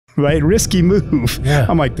right? Risky move. Yeah.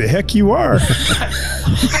 I'm like, the heck you are.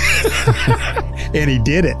 And he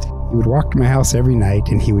did it. He would walk to my house every night,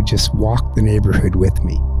 and he would just walk the neighborhood with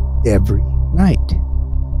me every night.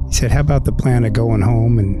 He said, how about the plan of going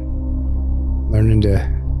home and learning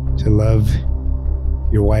to love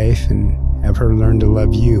your wife and have her learn to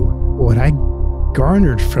love you? What I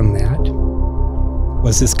garnered from that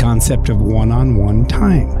was this concept of one-on-one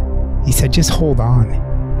time. He said, just hold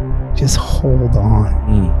on. Just hold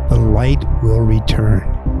on. The light will return.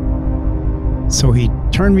 So he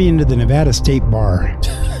turned me into the Nevada State Bar,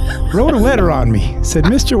 wrote a letter on me, said,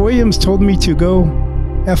 Mr. Williams told me to go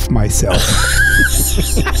F myself.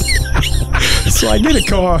 So I get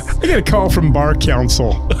a call from bar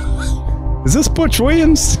council. Is this Butch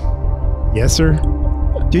Williams? Yes, sir.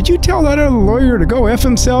 Did you tell that other lawyer to go F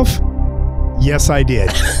himself? Yes, I did.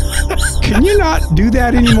 Can you not do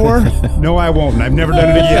that anymore? No, I won't. And I've never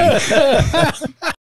done it again.